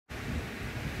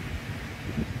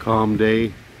Calm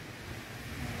day.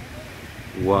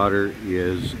 Water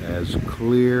is as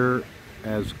clear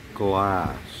as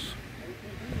glass.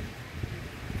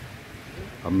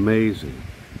 Amazing.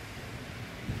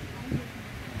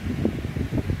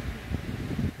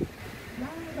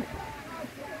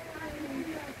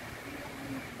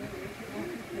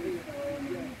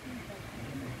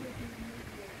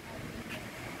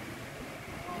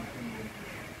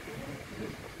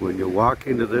 When you walk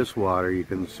into this water, you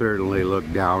can certainly look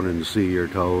down and see your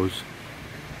toes.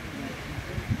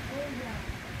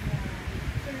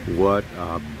 What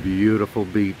a beautiful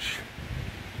beach.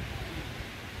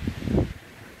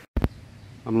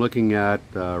 I'm looking at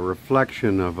a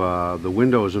reflection of the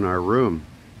windows in our room.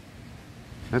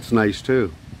 That's nice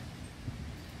too.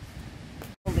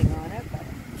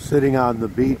 Sitting on the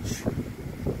beach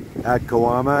at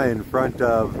Kawama in front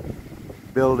of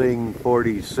building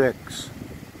 46.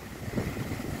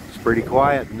 Pretty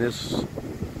quiet in this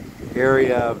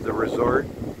area of the resort.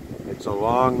 It's a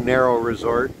long, narrow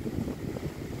resort,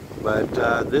 but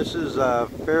this is a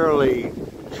fairly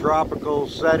tropical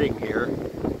setting here.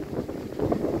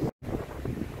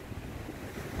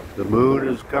 The moon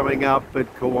is coming up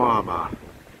at Kawama.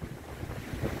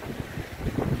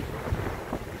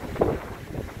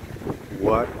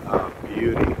 What a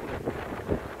beauty.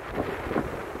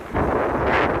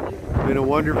 Been a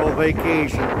wonderful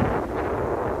vacation.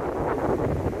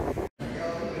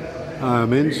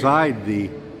 I'm inside the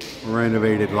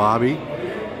renovated lobby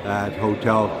at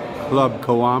Hotel Club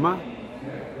Kawama,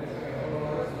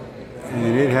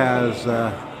 and it has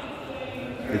a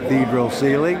cathedral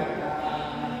ceiling,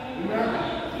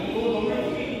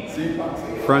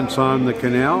 fronts on the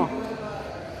canal,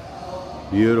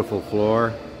 beautiful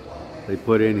floor they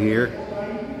put in here.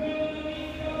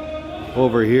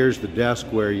 Over here's the desk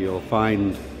where you'll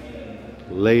find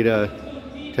later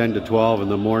 10 to 12 in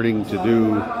the morning to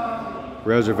do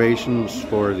reservations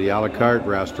for the a la carte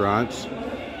restaurants.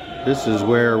 This is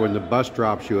where when the bus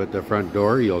drops you at the front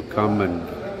door, you'll come and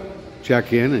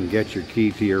check in and get your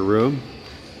key to your room.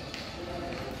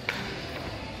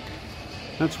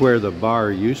 That's where the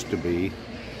bar used to be.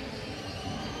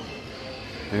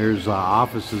 There's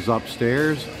offices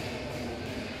upstairs.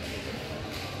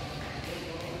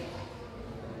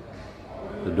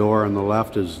 The door on the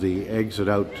left is the exit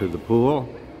out to the pool.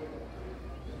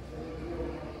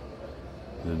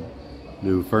 The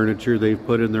new furniture they've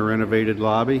put in the renovated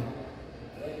lobby.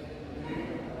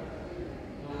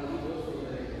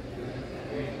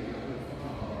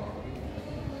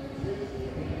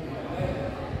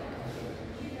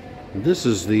 This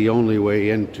is the only way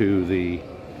into the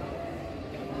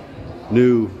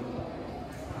new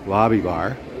lobby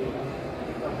bar.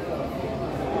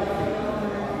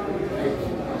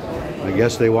 I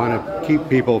guess they want to keep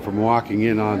people from walking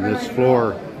in on this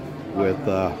floor with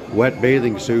wet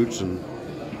bathing suits and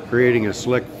creating a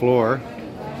slick floor.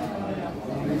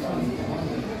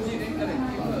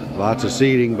 Lots of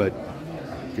seating, but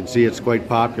you can see it's quite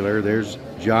popular. There's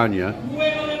Janya.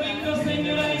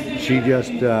 She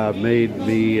just made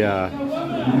me a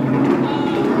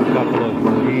couple of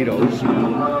mojitos.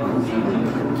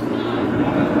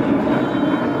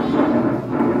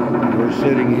 We're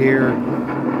sitting here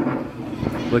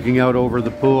looking out over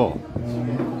the pool.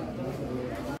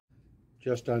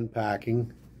 Just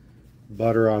unpacking.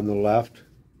 Butter on the left,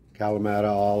 Kalamata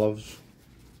olives,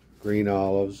 green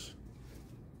olives,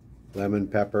 lemon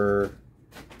pepper,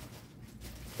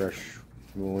 fresh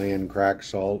Himalayan cracked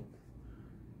salt,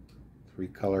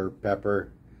 3-color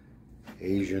pepper,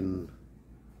 Asian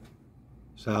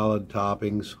salad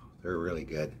toppings. They're really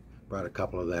good. Brought a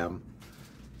couple of them.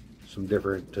 Some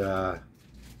different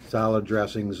salad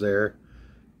dressings there.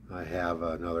 I have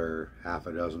another half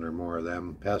a dozen or more of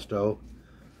them. Pesto.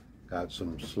 Got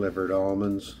some slivered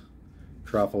almonds,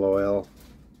 truffle oil,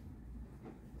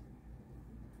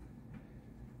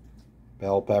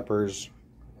 bell peppers,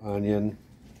 onion.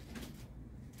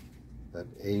 That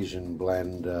Asian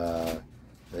blend, that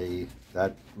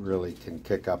really can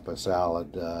kick up a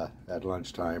salad at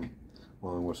lunchtime,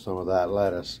 along with some of that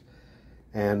lettuce.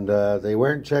 And they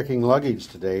weren't checking luggage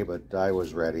today, but I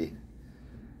was ready.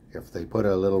 If they put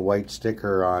a little white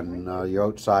sticker on the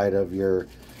outside of your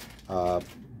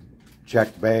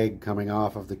checked bag coming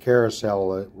off of the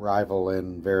carousel arrival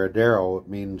in Varadero, it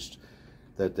means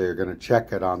that they're going to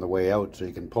check it on the way out, so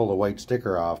you can pull the white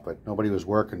sticker off. But nobody was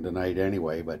working tonight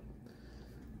anyway, but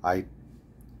I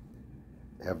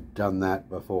have done that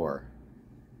before.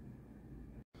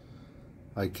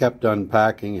 I kept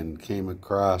unpacking and came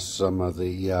across some of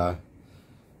the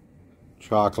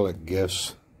chocolate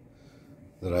gifts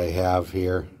that I have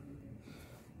here.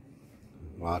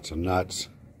 Lots of nuts.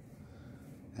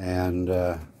 And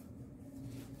I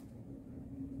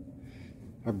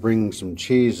bring some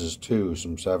cheeses too,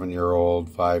 some 7-year-old,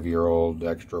 5-year-old,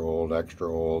 extra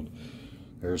old.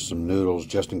 There's some noodles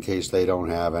just in case they don't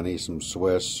have any, some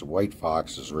Swiss. White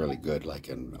Fox is really good, like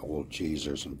an old cheese,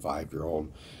 or some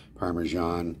 5-year-old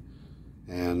Parmesan.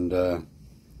 And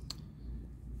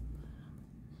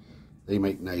they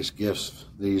make nice gifts,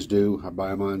 these do. I buy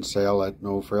them on sale at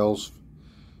No Frills.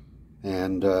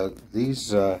 And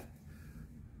these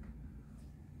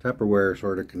Tupperware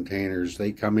sort of containers,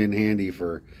 they come in handy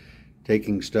for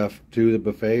taking stuff to the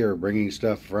buffet or bringing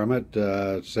stuff from it,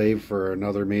 save for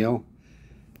another meal.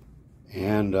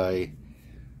 And I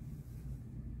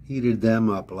heated them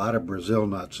up. A lot of Brazil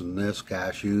nuts in this,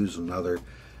 cashews and other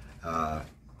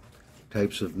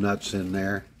types of nuts in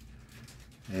there.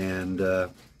 And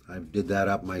I did that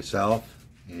up myself,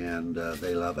 and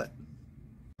they love it.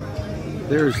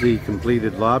 There's the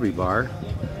completed lobby bar.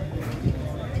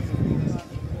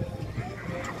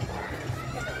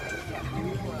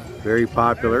 Very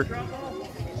popular.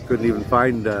 Couldn't even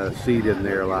find a seat in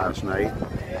there last night.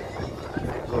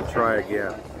 We'll try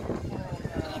again.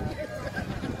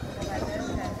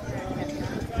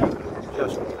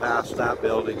 Just past that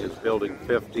building is building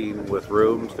 15 with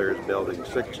rooms. There's building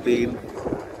 16.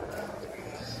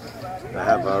 I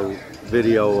have a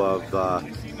video of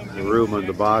the room on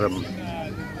the bottom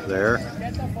there.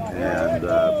 And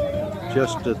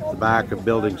just at the back of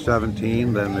building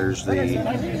 17, then there's the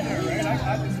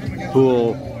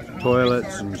pool,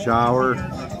 toilets and shower.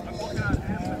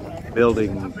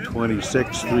 Building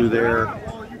 26 through there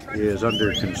is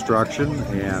under construction,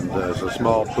 and there's a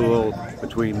small pool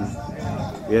between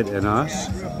it and us.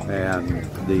 And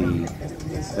the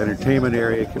entertainment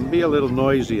area can be a little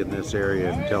noisy in this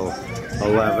area until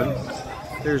 11.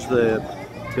 There's the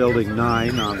building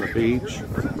 9 on the beach.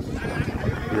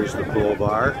 Here's the pool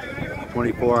bar,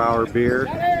 24-hour beer.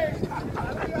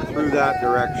 Through that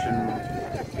direction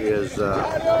is the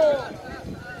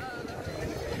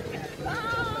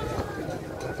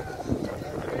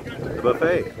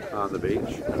buffet on the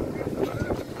beach.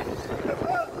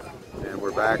 And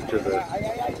we're back to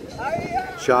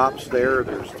the shops there.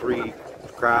 There's 3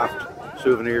 craft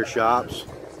souvenir shops.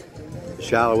 The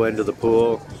shallow end of the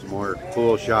pool, some more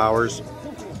pool showers.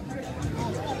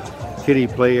 Kiddie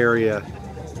play area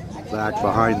back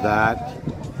behind that.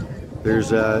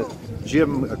 There's a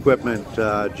gym equipment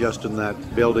just in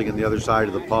that building on the other side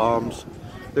of the palms.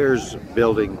 There's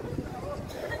building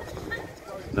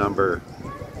number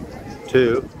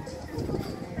 2,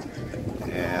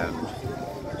 and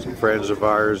some friends of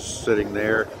ours sitting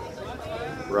there.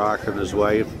 Rock and his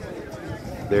wife.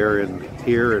 They're in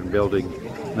here in building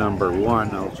number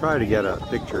 1. I'll try to get a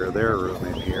picture of their room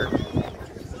in here.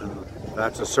 And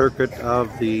that's a circuit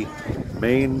of the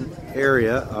main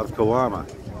area of Kawama.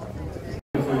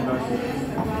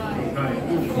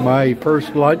 My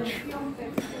first lunch,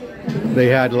 they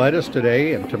had lettuce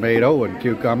today, and tomato and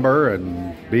cucumber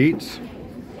and beets.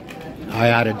 I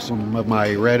added some of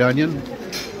my red onion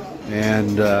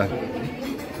and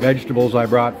vegetables I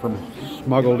brought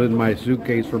smuggled in my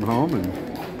suitcase from home, and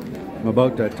I'm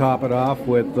about to top it off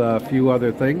with a few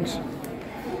other things.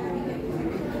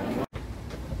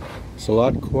 It's a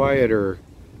lot quieter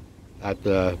at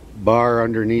the bar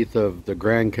underneath of the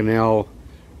Grand Canal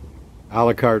a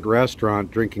la carte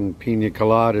restaurant, drinking pina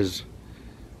coladas,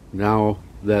 now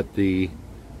that the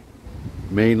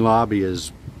main lobby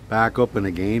is back open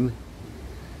again.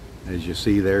 As you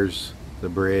see, there's the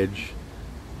bridge,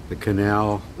 the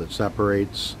canal that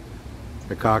separates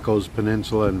the Cacos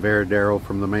Peninsula and Varadero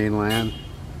from the mainland.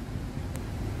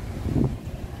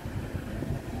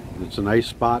 It's a nice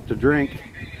spot to drink.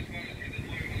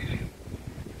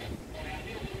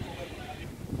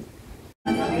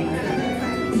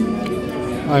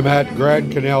 I'm at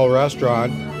Grand Canal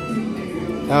Restaurant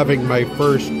having my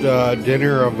first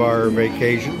dinner of our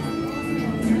vacation,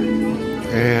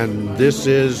 and this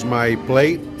is my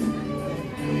plate,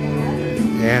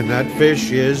 and that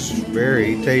fish is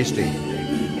very tasty.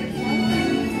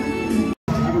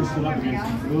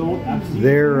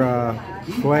 Their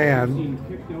flan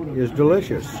is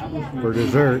delicious for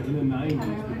dessert.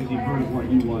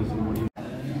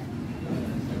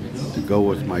 To go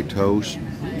with my toast,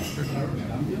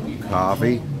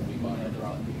 coffee,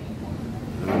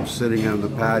 and I'm sitting on the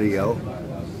patio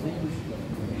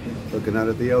looking out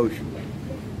at the ocean.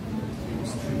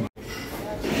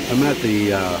 I'm at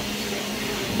the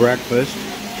breakfast.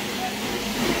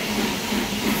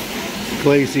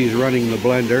 Clayce's running the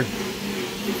blender.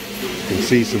 You can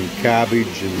see some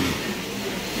cabbage and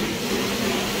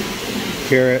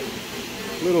carrot,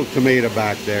 little tomato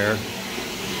back there,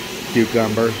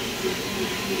 cucumber.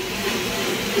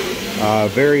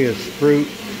 various fruit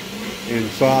and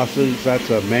sauces. That's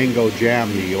a mango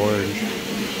jam, the orange.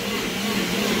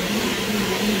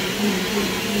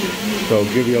 So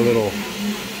give you a little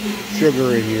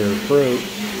sugar in your fruit.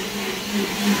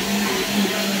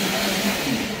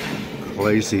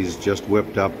 Lacey's just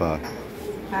whipped up a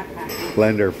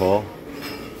blender full.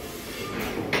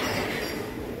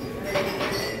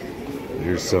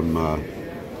 Here's some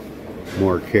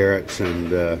more carrots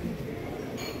and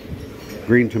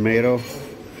green tomato.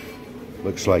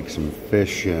 Looks like some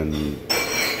fish and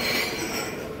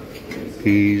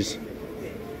peas,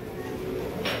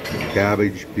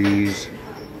 cabbage, peas,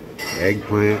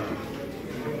 eggplant,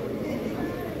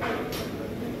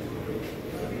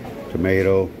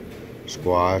 tomato,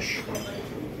 squash,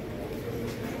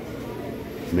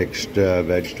 mixed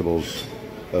vegetables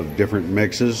of different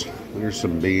mixes. There's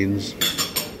some beans,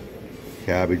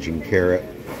 cabbage and carrot.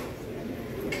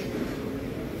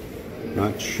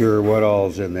 Not sure what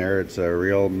all's in there. It's a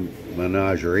real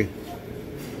menagerie.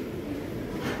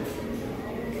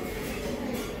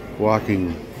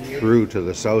 Walking through to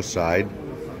the south side,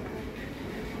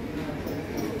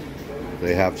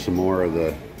 they have some more of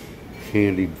the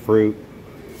candied fruit.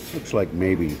 Looks like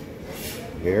maybe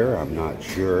pear, I'm not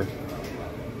sure.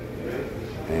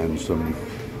 And some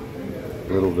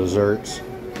little desserts.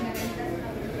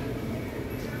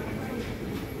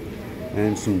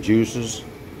 And some juices.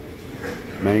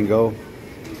 Mango.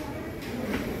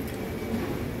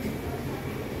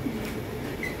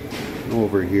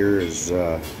 Over here is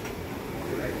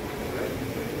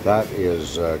that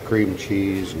is cream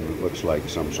cheese, and it looks like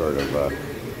some sort of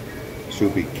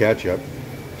soupy ketchup.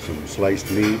 Some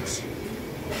sliced meats.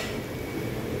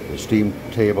 The steam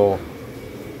table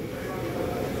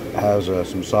has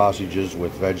some sausages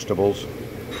with vegetables,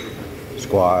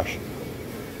 squash,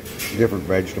 different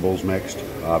vegetables mixed,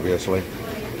 obviously.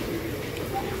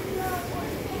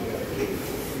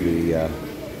 The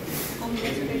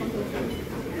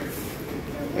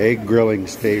egg grilling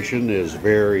station is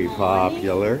very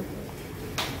popular.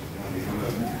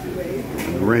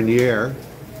 And Renier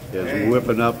is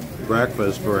whipping up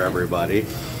breakfast for everybody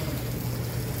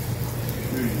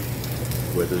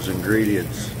with his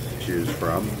ingredients to choose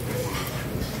from.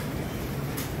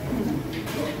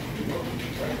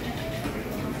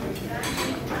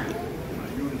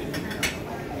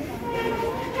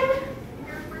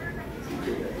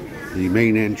 The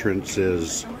main entrance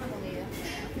is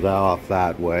off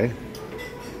that way.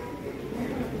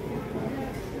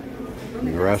 And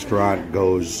the restaurant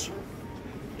goes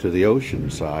to the ocean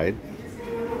side,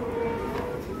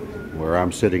 where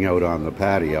I'm sitting out on the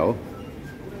patio.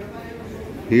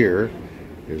 Here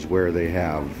is where they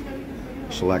have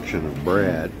a selection of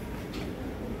bread,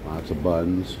 lots of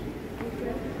buns,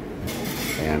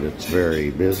 and it's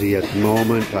very busy at the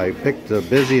moment. I picked the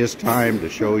busiest time to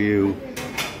show you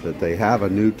that they have a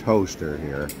new toaster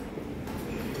here.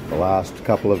 The last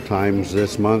couple of times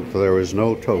this month there was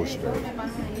no toaster.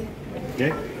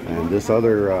 Okay. And this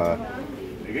other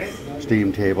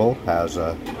steam table has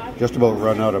just about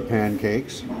run out of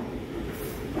pancakes.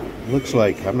 Looks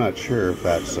like, I'm not sure if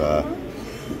that's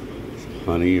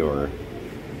honey or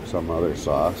some other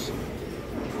sauce.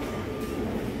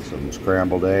 Some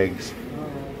scrambled eggs,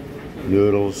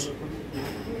 noodles,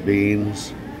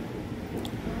 beans,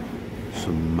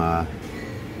 some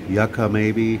yucca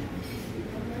maybe,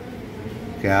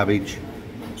 cabbage,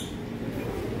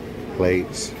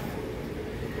 plates.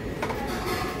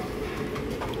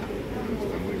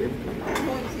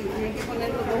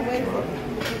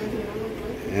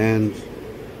 And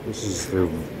this is the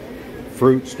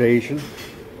fruit station.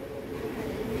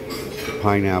 The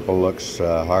pineapple looks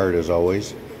hard as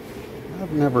always.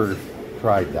 I've never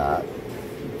tried that,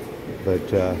 but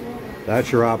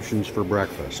that's your options for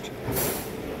breakfast.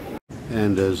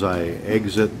 And as I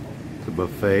exit the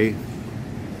buffet,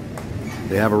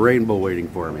 they have a rainbow waiting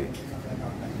for me.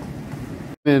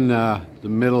 I'm in the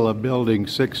middle of building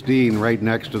 16, right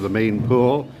next to the main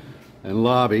pool and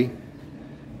lobby.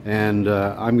 And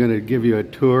I'm going to give you a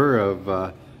tour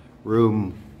of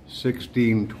room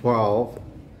 1612.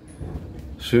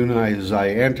 Soon as I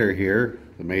enter here,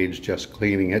 the maid's just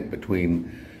cleaning it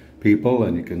between people,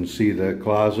 and you can see the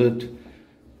closet,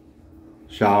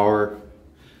 shower,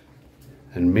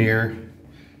 and mirror.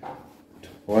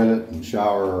 Toilet and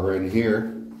shower are in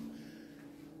here.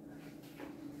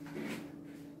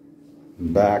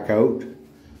 Back out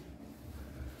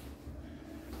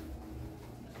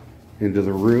into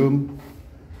the room.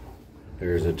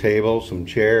 There's a table, some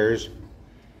chairs,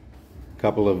 a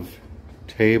couple of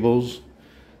tables,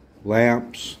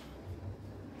 lamps.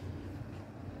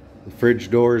 The fridge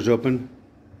door is open.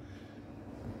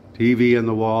 TV in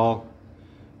the wall,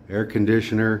 air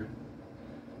conditioner.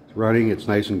 It's running, it's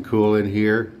nice and cool in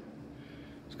here.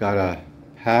 It's got a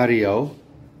patio,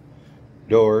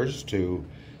 doors to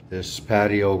this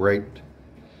patio right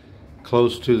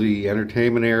close to the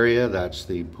entertainment area. That's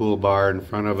the pool bar in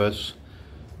front of us.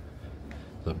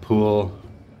 The pool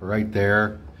right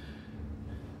there.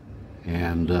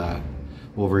 And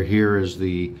over here is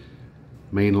the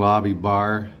main lobby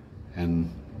bar,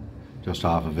 and just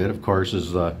off of it, of course,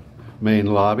 is the main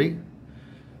lobby.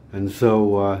 And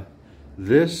so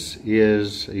this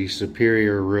is a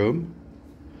superior room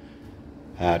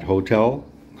at Hotel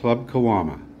Club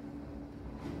Kawama.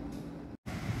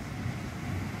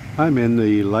 I'm in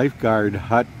the lifeguard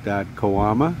hut at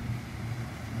Kawama,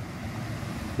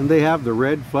 and they have the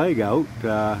red flag out.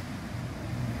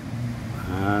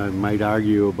 I might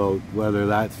argue about whether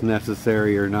that's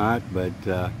necessary or not, but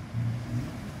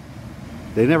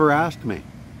they never asked me.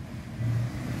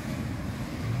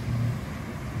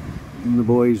 And the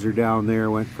boys are down there,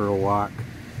 went for a walk.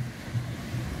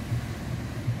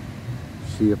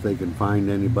 See if they can find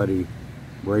anybody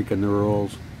breaking the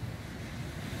rules.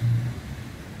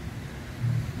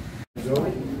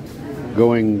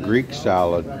 Going Greek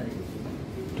salad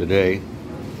today.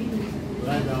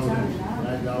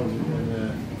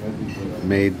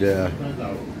 Made a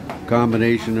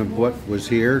combination of what was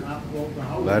here,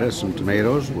 lettuce and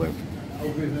tomatoes with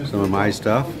some of my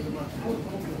stuff.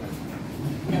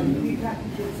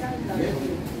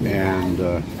 And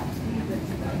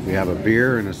we have a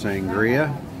beer and a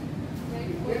sangria.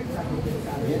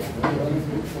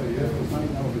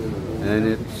 And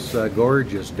it's a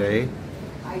gorgeous day.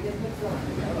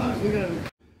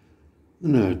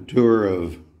 And a tour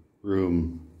of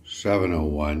room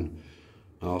 701.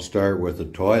 I'll start with the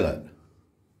toilet.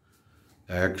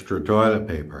 Extra toilet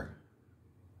paper.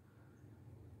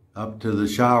 Up to the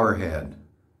shower head.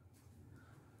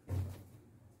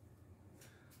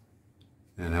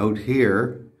 And out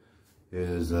here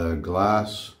is a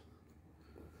glass-faced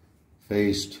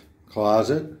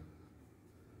closet.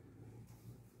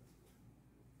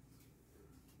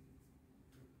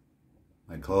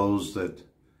 My clothes that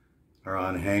are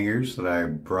on hangers that I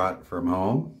brought from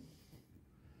home.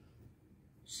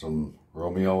 Some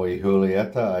Romeo y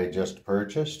Julieta I just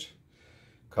purchased.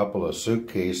 A couple of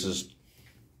suitcases,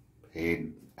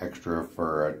 paid extra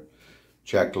for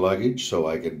checked luggage so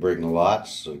I could bring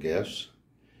lots of gifts.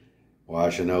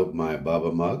 Washing out my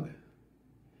Bubba mug.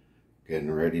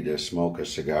 Getting ready to smoke a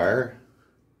cigar.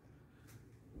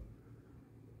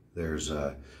 There's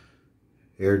a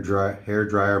hair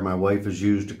dryer my wife has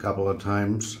used a couple of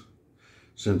times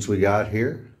since we got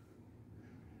here.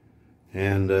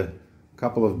 And a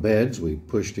couple of beds we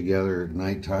push together at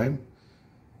nighttime.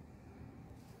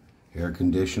 Air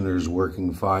conditioner's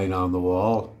working fine on the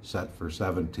wall, set for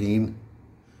 17.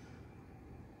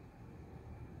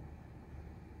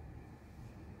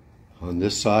 On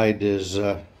this side is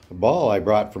a ball I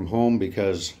brought from home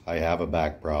because I have a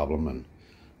back problem, and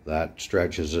that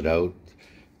stretches it out.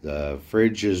 The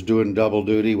fridge is doing double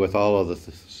duty with all of the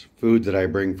food that I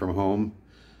bring from home.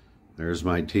 There's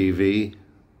my TV.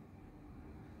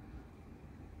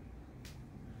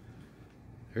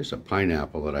 There's a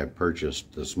pineapple that I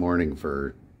purchased this morning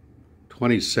for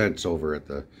 20 cents over at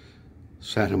the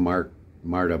Santa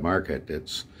Marta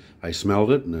market. I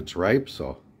smelled it and it's ripe,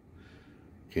 so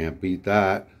can't beat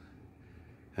that.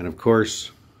 And of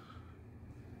course,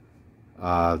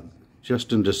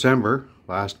 just in December,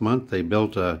 last month, they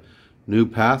built a new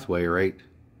pathway right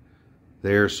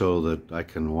there so that I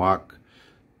can walk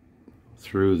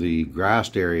through the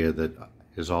grassed area that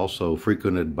is also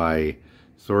frequented by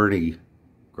thorny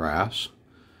grass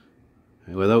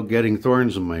and without getting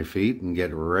thorns in my feet, and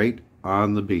get right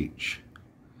on the beach.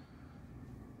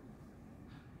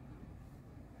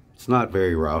 It's not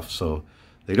very rough, so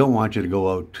they don't want you to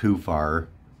go out too far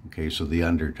in case of the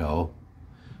undertow.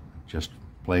 Just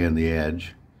play on the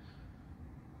edge.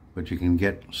 But you can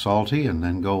get salty and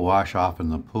then go wash off in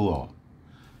the pool.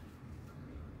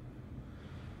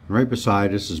 Right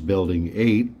beside us is Building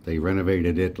 8. They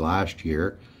renovated it last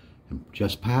year. And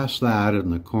just past that, in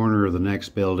the corner of the next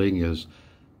building, is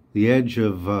the edge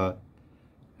of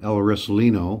El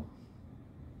Risolino,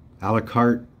 a la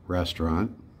carte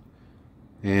restaurant.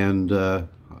 And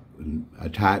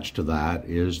attached to that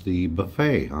is the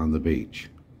buffet on the beach.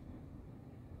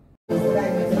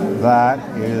 That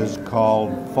is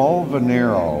called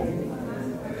Varadero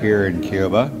here in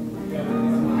Cuba.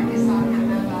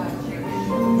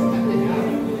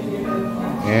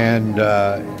 And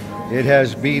it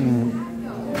has been,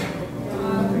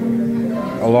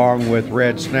 along with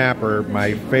red snapper,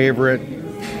 my favorite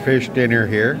fish dinner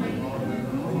here.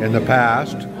 in the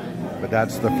past, but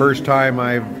that's the first time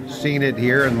I've seen it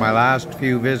here in my last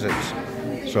few visits.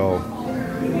 So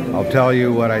I'll tell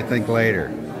you what I think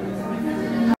later.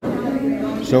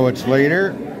 So it's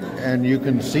later, and you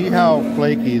can see how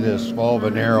flaky this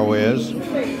Varadero is.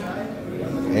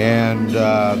 And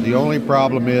the only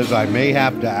problem is I may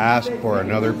have to ask for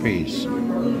another piece.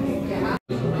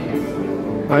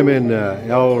 I'm in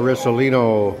El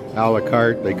Risolino a la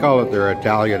carte. They call it their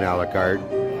Italian a la carte.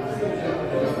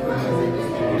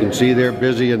 You can see they're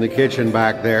busy in the kitchen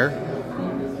back there.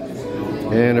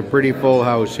 And a pretty full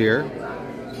house here.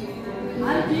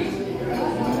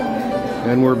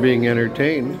 And we're being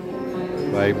entertained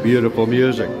by beautiful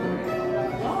music.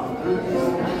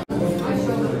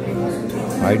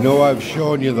 I know I've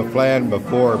shown you the flan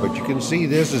before, but you can see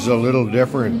this is a little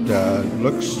different.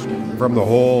 Looks from the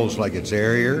holes like it's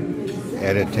airier,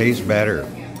 and it tastes better.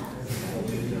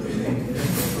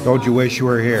 Don't you wish you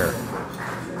were here?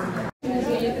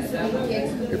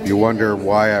 If you wonder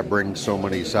why I bring so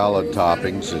many salad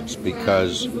toppings, it's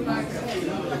because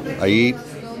I eat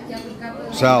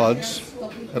salads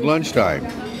at lunchtime,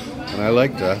 and I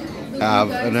like to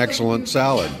have an excellent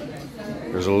salad.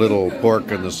 There's a little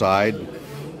pork on the side,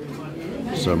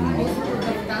 some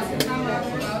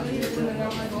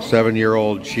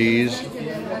 7-year-old cheese,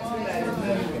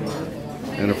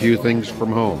 and a few things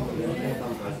from home.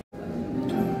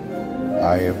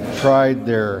 I have tried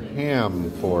their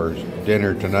ham for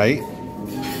dinner tonight.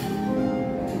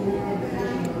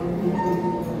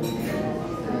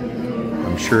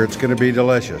 I'm sure it's going to be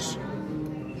delicious.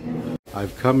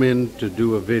 I've come in to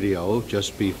do a video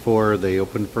just before they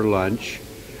open for lunch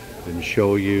and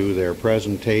show you their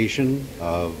presentation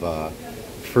of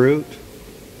fruit.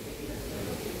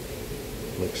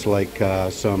 Looks like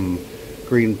some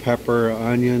green pepper,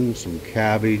 onion, some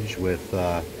cabbage with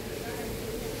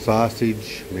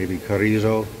sausage, maybe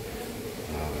chorizo,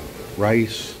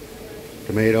 rice,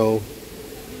 tomato,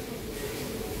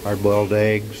 hard-boiled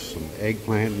eggs, some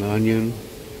eggplant and onion,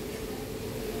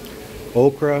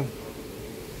 okra,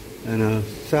 and a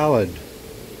salad.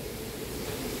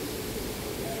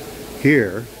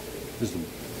 Here is a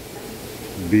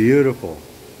beautiful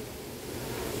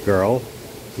girl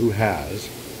who has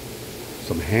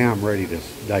some ham ready to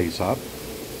dice up.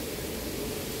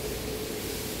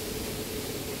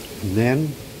 And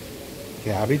then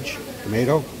cabbage,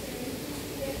 tomato,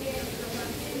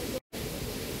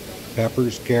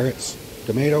 peppers, carrots,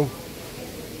 tomato,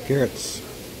 carrots,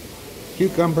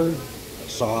 cucumber,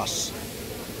 sauce,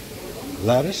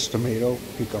 lettuce, tomato,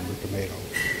 cucumber, tomato,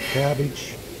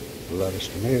 cabbage, lettuce,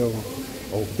 tomato.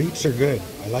 Oh, beets are good.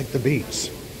 I like the beets.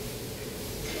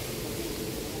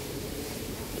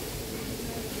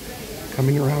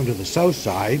 Coming around to the south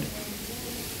side,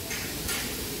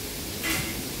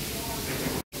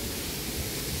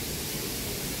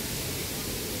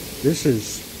 this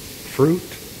is fruit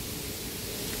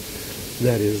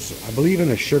that is, I believe,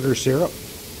 in a sugar syrup.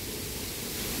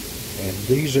 And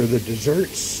these are the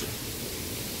desserts.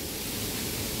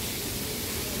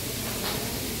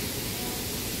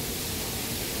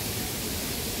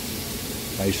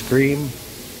 Ice cream,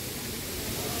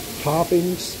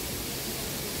 toppings,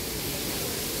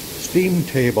 steam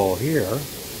table here,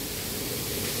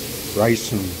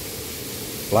 rice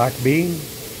and black bean,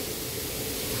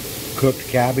 cooked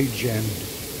cabbage and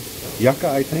yucca,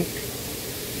 I think.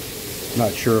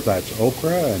 Not sure if that's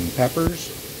okra and peppers.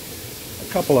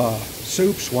 A couple of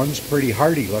soups, one's pretty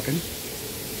hearty looking.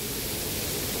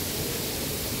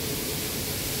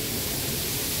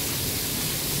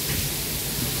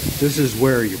 This is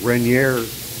where Renier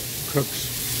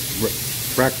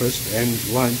cooks breakfast and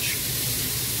lunch.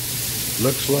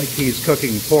 Looks like he's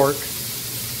cooking pork,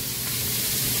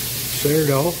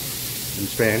 cerdo in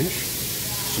Spanish,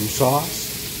 some sauce,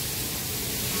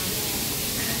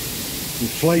 some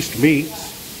sliced meats,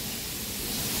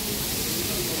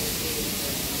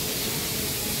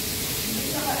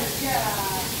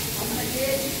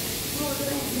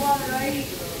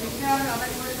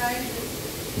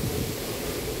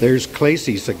 there's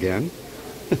Claces again,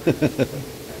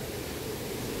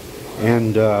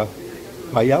 and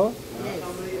paella.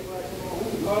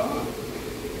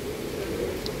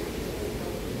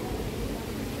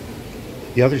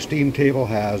 The other steam table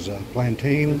has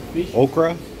plantain,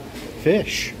 okra,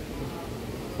 fish.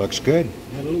 Looks good.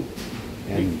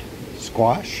 And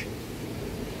squash,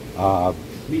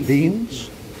 beans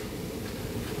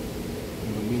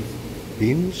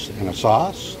and a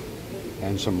sauce,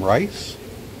 and some rice.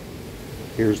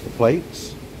 Here's the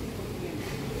plates.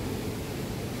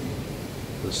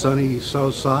 The sunny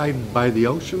south side by the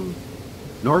ocean.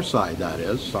 North side, that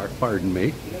is. Sorry, pardon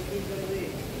me.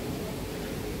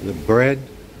 The bread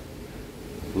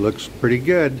looks pretty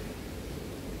good.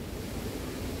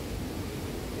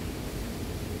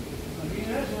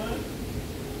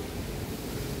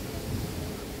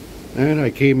 And I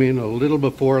came in a little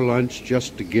before lunch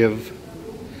just to give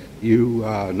you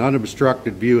an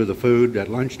unobstructed view of the food at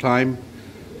lunchtime.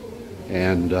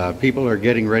 And people are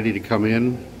getting ready to come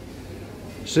in.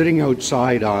 Sitting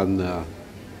outside on the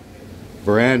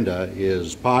veranda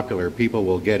is popular. People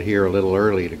will get here a little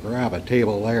early to grab a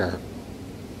table there.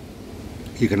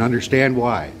 You can understand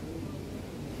why.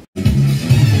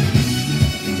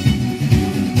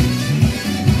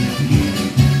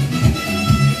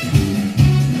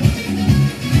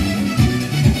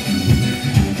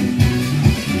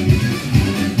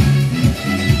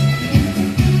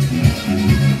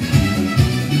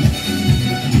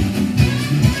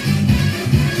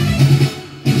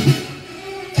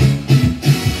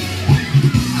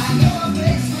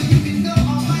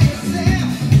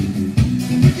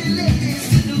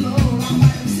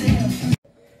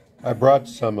 I brought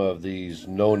some of these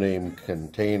no-name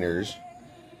containers,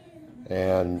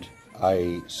 and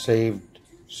I saved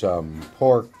some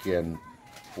pork in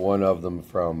one of them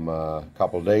from a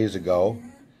couple days ago,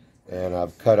 and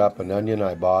I've cut up an onion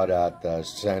I bought at the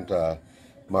Santa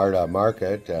Marta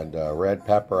market, and red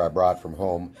pepper I brought from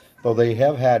home, though they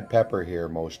have had pepper here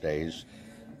most days.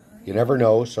 You never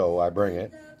know, so I bring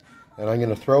it. And I'm going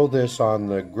to throw this on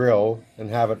the grill and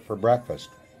have it for breakfast,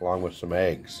 along with some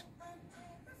eggs.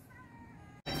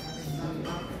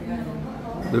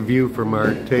 The view from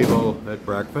our table at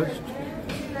breakfast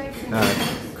at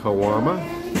Kawama.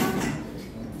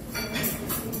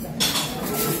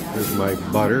 Here's my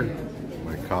butter,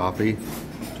 my coffee.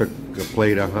 Took a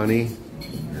plate of honey.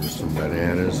 Here's some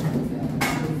bananas.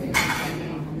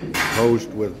 Toast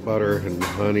with butter and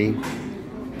honey.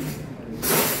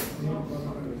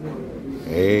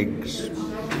 Eggs.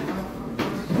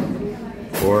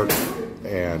 Pork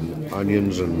and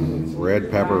onions and red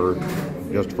pepper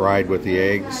just fried with the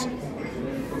eggs.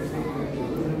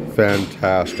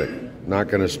 Fantastic. Not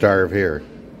going to starve here.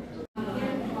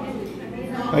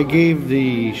 I gave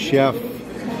the chef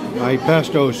my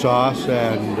pesto sauce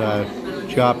and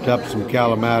chopped up some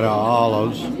Kalamata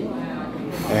olives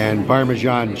and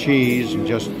Parmesan cheese and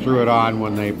just threw it on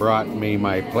when they brought me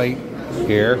my plate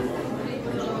here.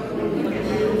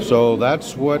 So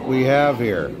that's what we have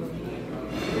here.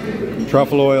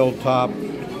 Truffle oil top,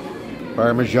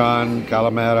 Parmesan,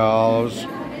 Kalamata olives,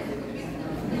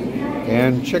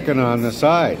 and chicken on the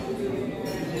side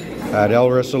at El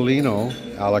Risolino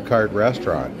a la carte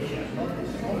restaurant.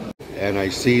 And I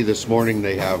see this morning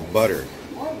they have butter,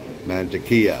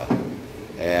 mantequilla.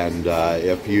 And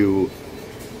if you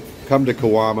come to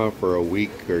Kawama for a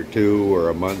week or two or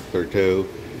a month or two,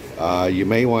 you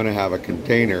may want to have a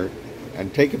container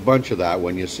and take a bunch of that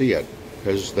when you see it,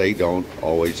 because they don't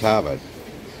always have it.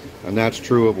 And that's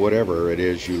true of whatever it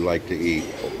is you like to eat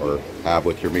or have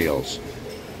with your meals.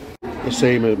 The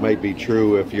same it might be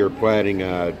true if you're planning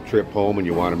a trip home and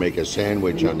you want to make a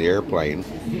sandwich on the airplane,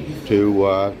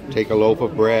 to take a loaf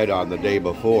of bread on the day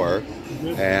before,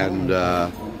 and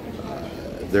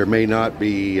there may not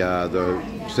be the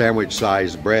sandwich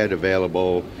size bread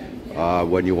available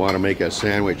when you want to make a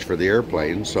sandwich for the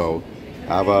airplane. So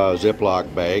have a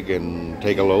Ziploc bag and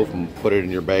take a loaf and put it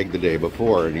in your bag the day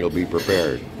before, and you'll be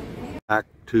prepared. Back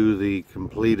to the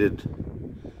completed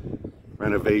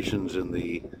renovations in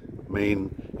the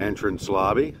main entrance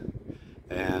lobby,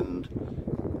 and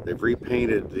they've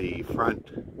repainted the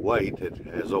front white. It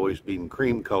has always been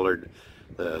cream colored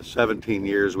the 17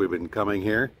 years we've been coming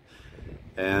here,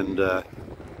 and I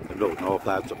don't know if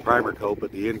that's a primer coat,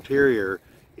 but the interior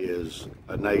is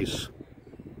a nice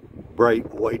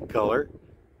bright white color.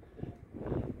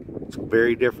 It's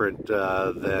very different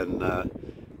than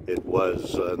it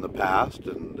was in the past,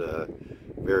 and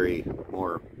very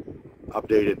more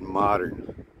updated and modern.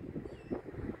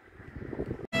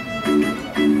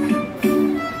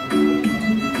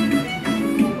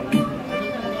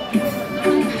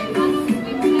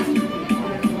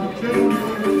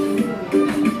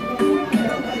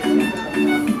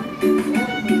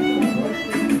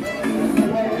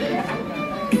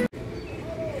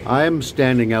 I am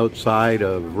standing outside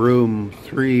of room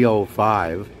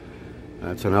 305.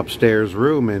 That's an upstairs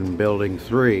room in building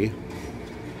 3.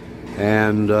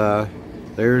 And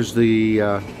there's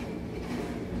the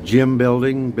gym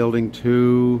building, building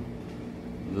 2,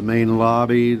 the main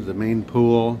lobby, the main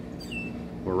pool.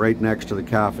 We're right next to the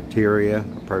cafeteria,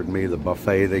 pardon me, the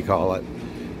buffet they call it.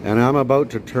 And I'm about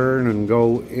to turn and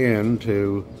go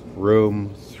into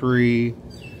room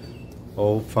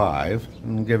 305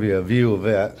 and give you a view of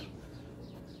it.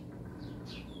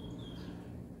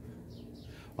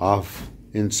 Off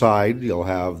inside, you'll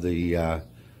have the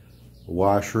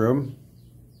washroom.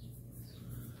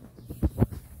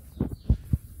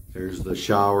 There's the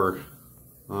shower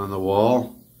on the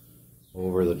wall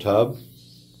over the tub.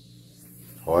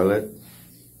 Toilet.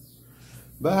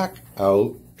 Back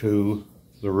out to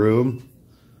the room.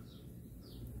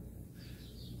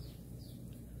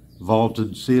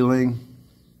 Vaulted ceiling.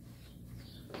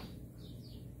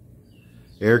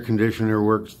 Air conditioner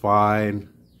works fine.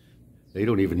 They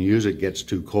don't even use it. It gets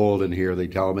too cold in here, they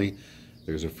tell me.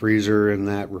 There's a freezer in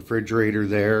that refrigerator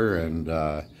there, and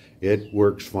it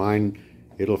works fine.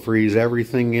 It'll freeze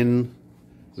everything in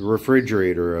the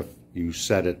refrigerator if you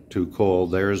set it too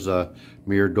cold. There's a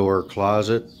mirror door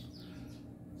closet,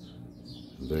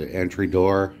 the entry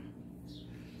door.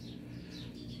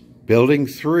 Building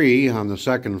 3 on the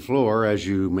second floor, as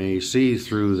you may see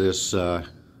through this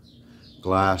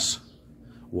glass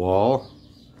wall,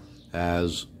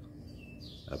 has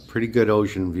a pretty good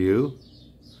ocean view.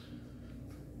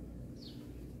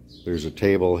 There's a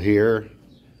table here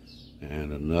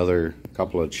and another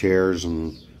couple of chairs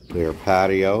in their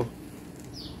patio.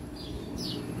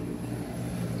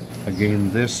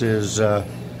 Again, this is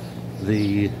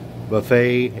the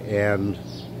buffet, and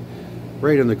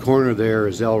right in the corner there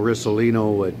is El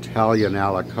Risolino Italian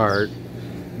a la carte,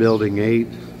 building 8,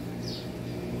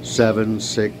 7,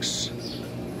 6,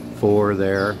 4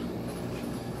 there.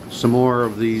 Some more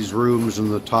of these rooms in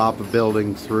the top of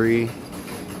building 3.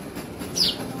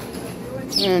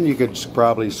 And you could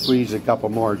probably squeeze a couple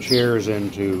more chairs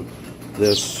into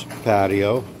this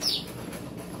patio.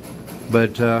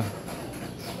 But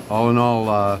all in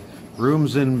all,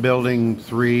 rooms in building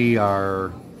 3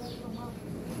 are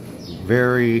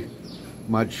very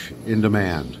much in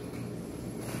demand.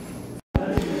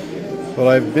 Well,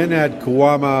 I've been at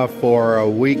Kawama for a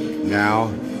week now,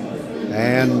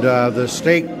 and the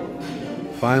steak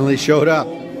finally showed up.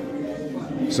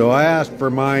 So I asked for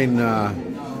mine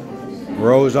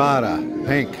rosata,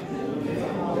 pink.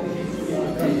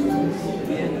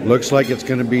 Looks like it's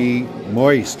going to be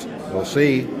moist. We'll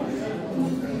see.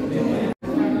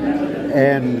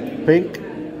 And pink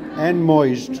and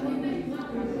moist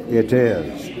it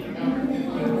is.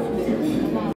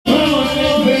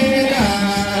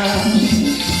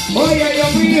 Oye,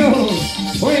 Dios mío,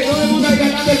 oye, todo el mundo ahí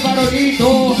cantando el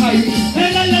farolito. Ay,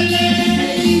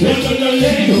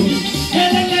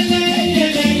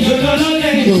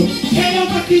 que yo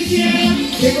más quisiera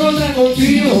que contar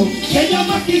contigo, que yo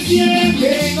más quisiera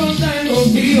que contar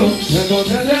contigo, que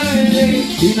encontrarte a él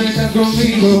y no estás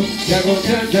conmigo, que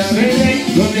encontrarte a él,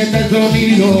 ¿dónde está el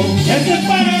sonido? Ese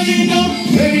farolito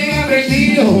me viene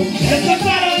aprendido, ese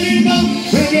farolito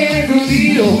me viene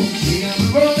fundido.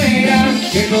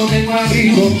 Que no tengo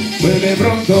abrigo, vuelve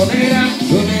pronto, nera,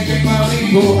 donde tengo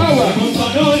abrigo. Agua, un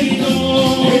farolito,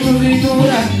 en tu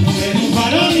cintura, un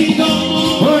farolito,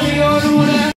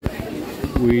 luna.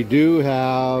 We do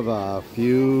have a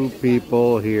few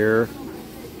people here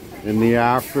in the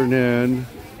afternoon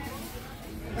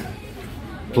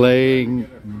playing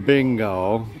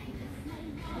bingo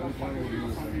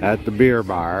at the beer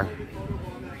bar.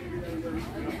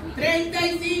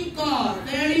 35,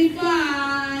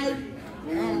 35.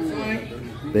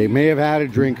 They may have had a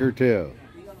drink or two.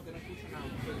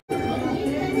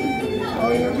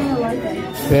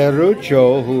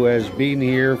 Perucho, who has been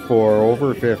here for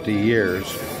over 50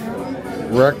 years,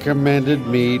 recommended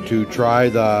me to try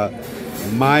the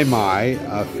mai,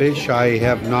 a fish I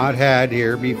have not had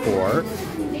here before,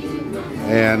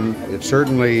 and it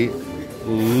certainly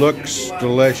looks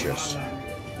delicious.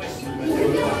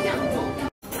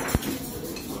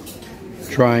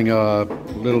 Trying a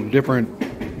little different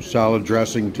salad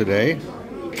dressing today,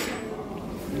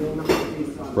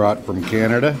 brought from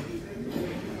Canada,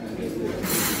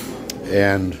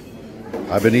 and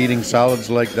I've been eating salads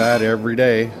like that every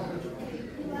day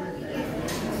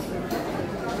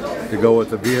to go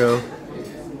with the view.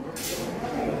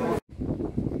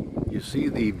 You see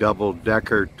the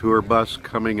double-decker tour bus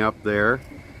coming up there?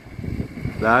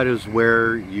 That is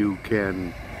where you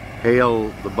can hail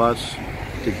the bus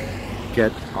to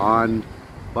get on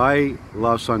by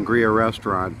La Sangria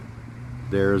restaurant.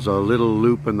 There's a little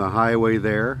loop in the highway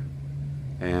there,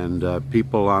 and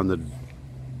people on the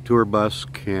tour bus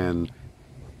can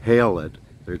hail it.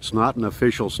 It's not an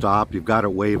official stop. You've got to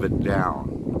wave it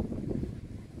down.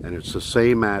 And it's the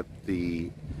same at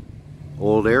the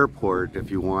old airport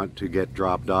if you want to get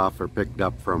dropped off or picked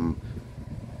up from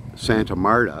Santa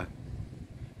Marta,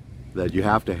 that you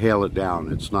have to hail it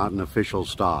down. It's not an official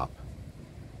stop.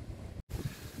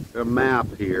 A map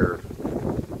here.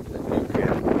 You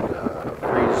can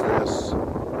freeze this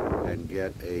and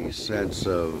get a sense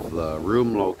of the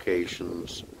room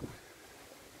locations,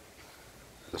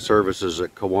 the services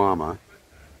at Kawama.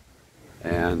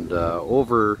 And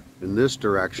over in this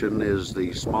direction is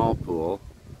the small pool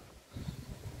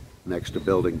next to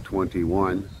building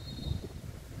 21.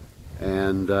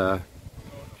 And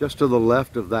just to the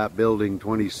left of that building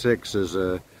 26 is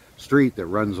a street that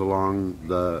runs along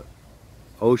the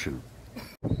ocean.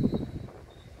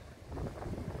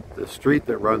 The street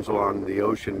that runs along the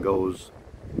ocean goes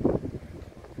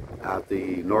at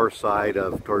the north side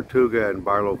of Tortuga and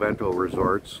Barlovento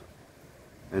resorts,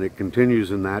 and it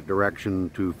continues in that direction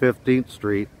to 15th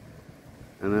Street,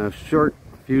 and a short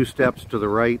few steps to the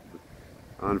right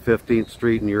on 15th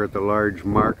Street and you're at the large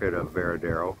market of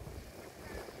Varadero.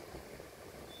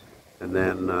 And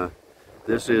then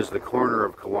this is the corner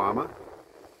of Kawama,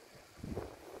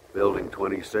 building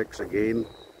 26 again,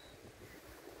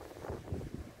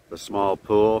 the small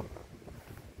pool,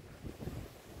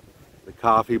 the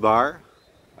coffee bar.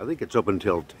 I think it's open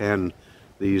till 10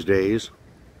 these days.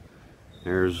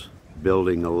 There's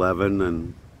building 11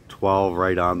 and 12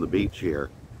 right on the beach here.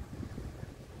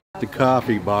 The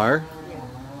coffee bar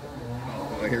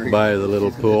by the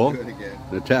little pool.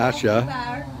 Natasha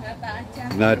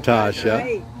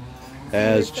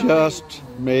has just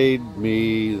made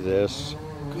me this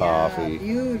coffee. Yeah,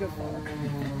 beautiful.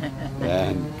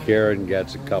 And Karen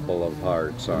gets a couple of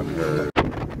hearts on her.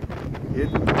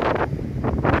 It's a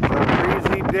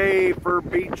breezy day for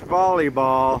beach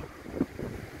volleyball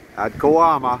at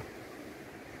Kawama.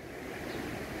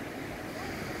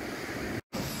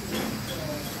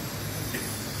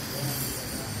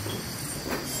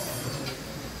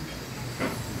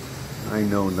 I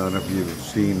know none of you have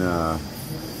seen a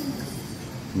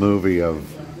movie of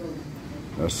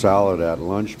a salad at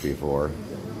lunch before.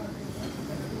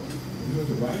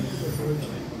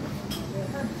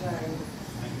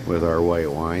 With our white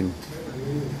wine.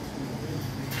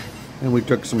 And we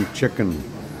took some chicken.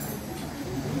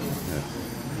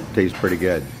 Tastes pretty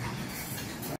good.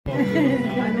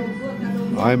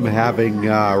 I'm having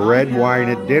red wine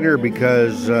at dinner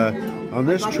because on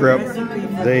this trip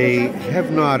they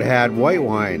have not had white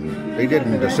wine. They did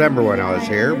in December when I was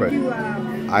here, but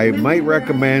I might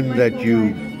recommend that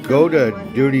you go to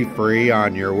duty free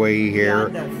on your way here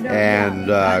and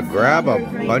grab a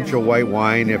bunch of white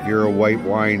wine if you're a white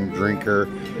wine drinker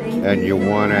and you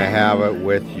want to have it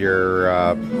with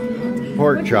your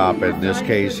pork chop in this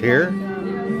case here.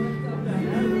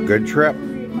 Good trip.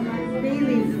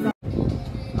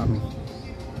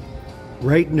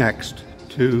 Right next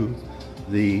to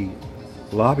the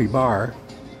lobby bar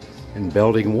in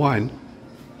building 1,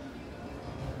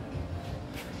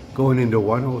 going into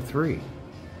 103.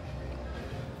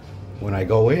 When I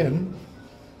go in,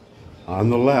 on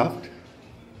the left,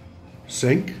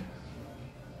 sink,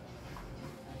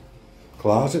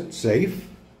 closet, safe,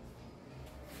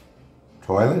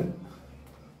 toilet,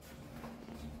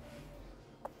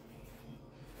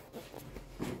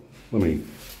 let me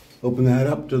open that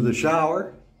up to the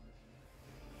shower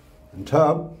and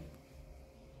tub.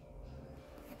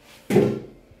 And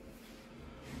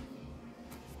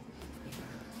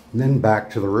then back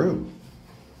to the room.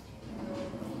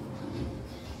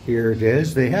 Here it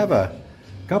is. They have a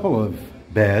couple of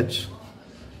beds.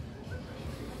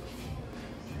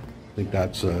 I think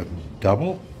that's a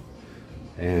double.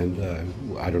 And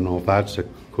I don't know if that's a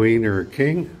queen or a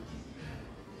king.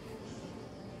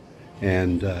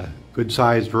 And good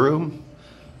sized room,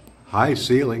 high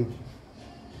ceiling.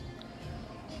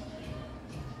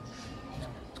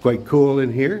 It's quite cool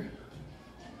in here.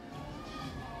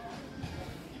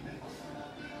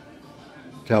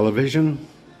 Television.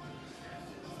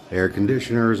 Air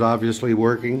conditioner is obviously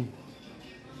working.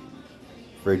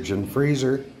 Fridge and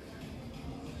freezer.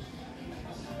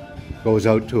 Goes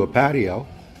out to a patio.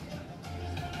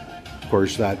 Of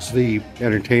course, that's the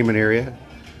entertainment area.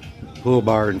 Pool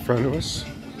bar in front of us.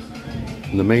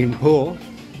 And the main pool.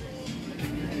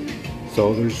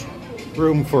 So there's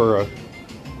room for a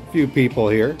few people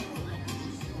here.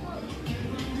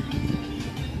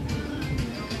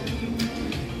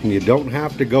 And you don't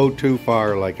have to go too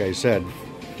far, like I said,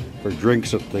 for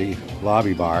drinks at the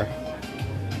lobby bar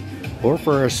or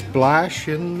for a splash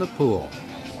in the pool.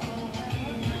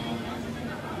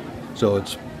 So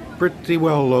it's pretty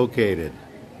well located.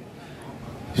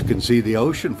 You can see the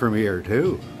ocean from here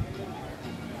too.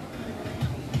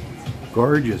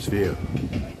 Gorgeous view.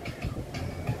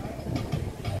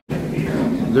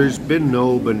 There's been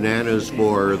no bananas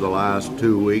for the last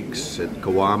 2 weeks at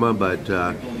Kawama, but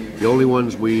the only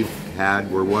ones we've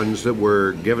had were ones that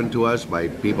were given to us by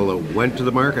people that went to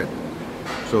the market.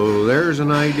 So there's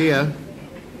an idea.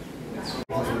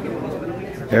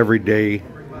 Every day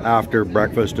after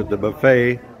breakfast at the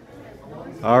buffet,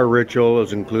 our ritual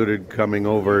is included coming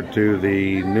over to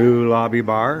the new lobby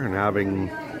bar and having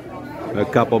a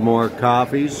couple more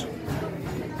coffees.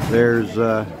 There's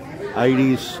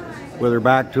Heidi's with her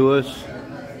back to us,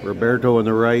 Roberto on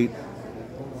the right,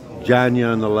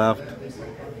 Janya on the left.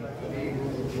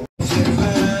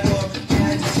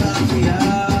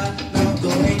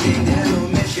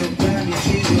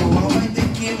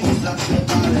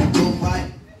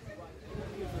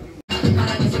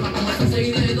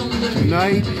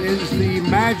 Tonight is the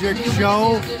magic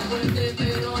show.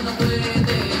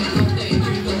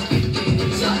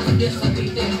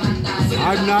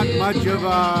 I'm not much of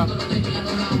a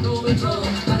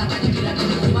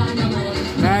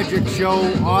magic show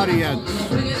audience,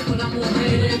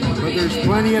 but there's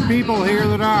plenty of people here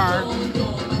that are.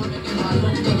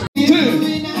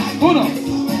 2,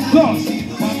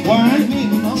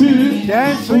 1, 2,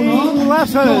 Dancing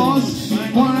lessons.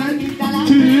 1,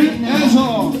 2,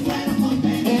 eso.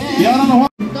 Y ahora nos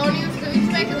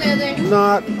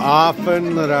Not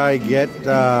often that I get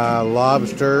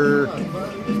lobster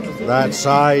that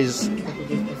size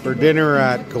for dinner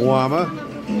at Kawama,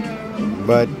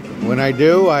 but when I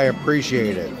do, I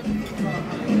appreciate it.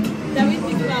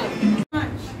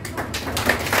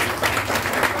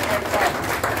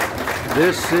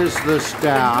 This is the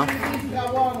staff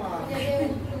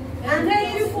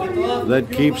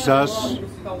that keeps us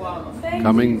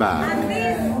coming back.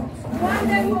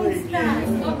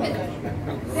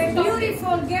 The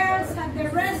beautiful girls at the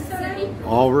restaurant.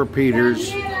 All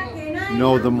repeaters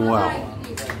know them well.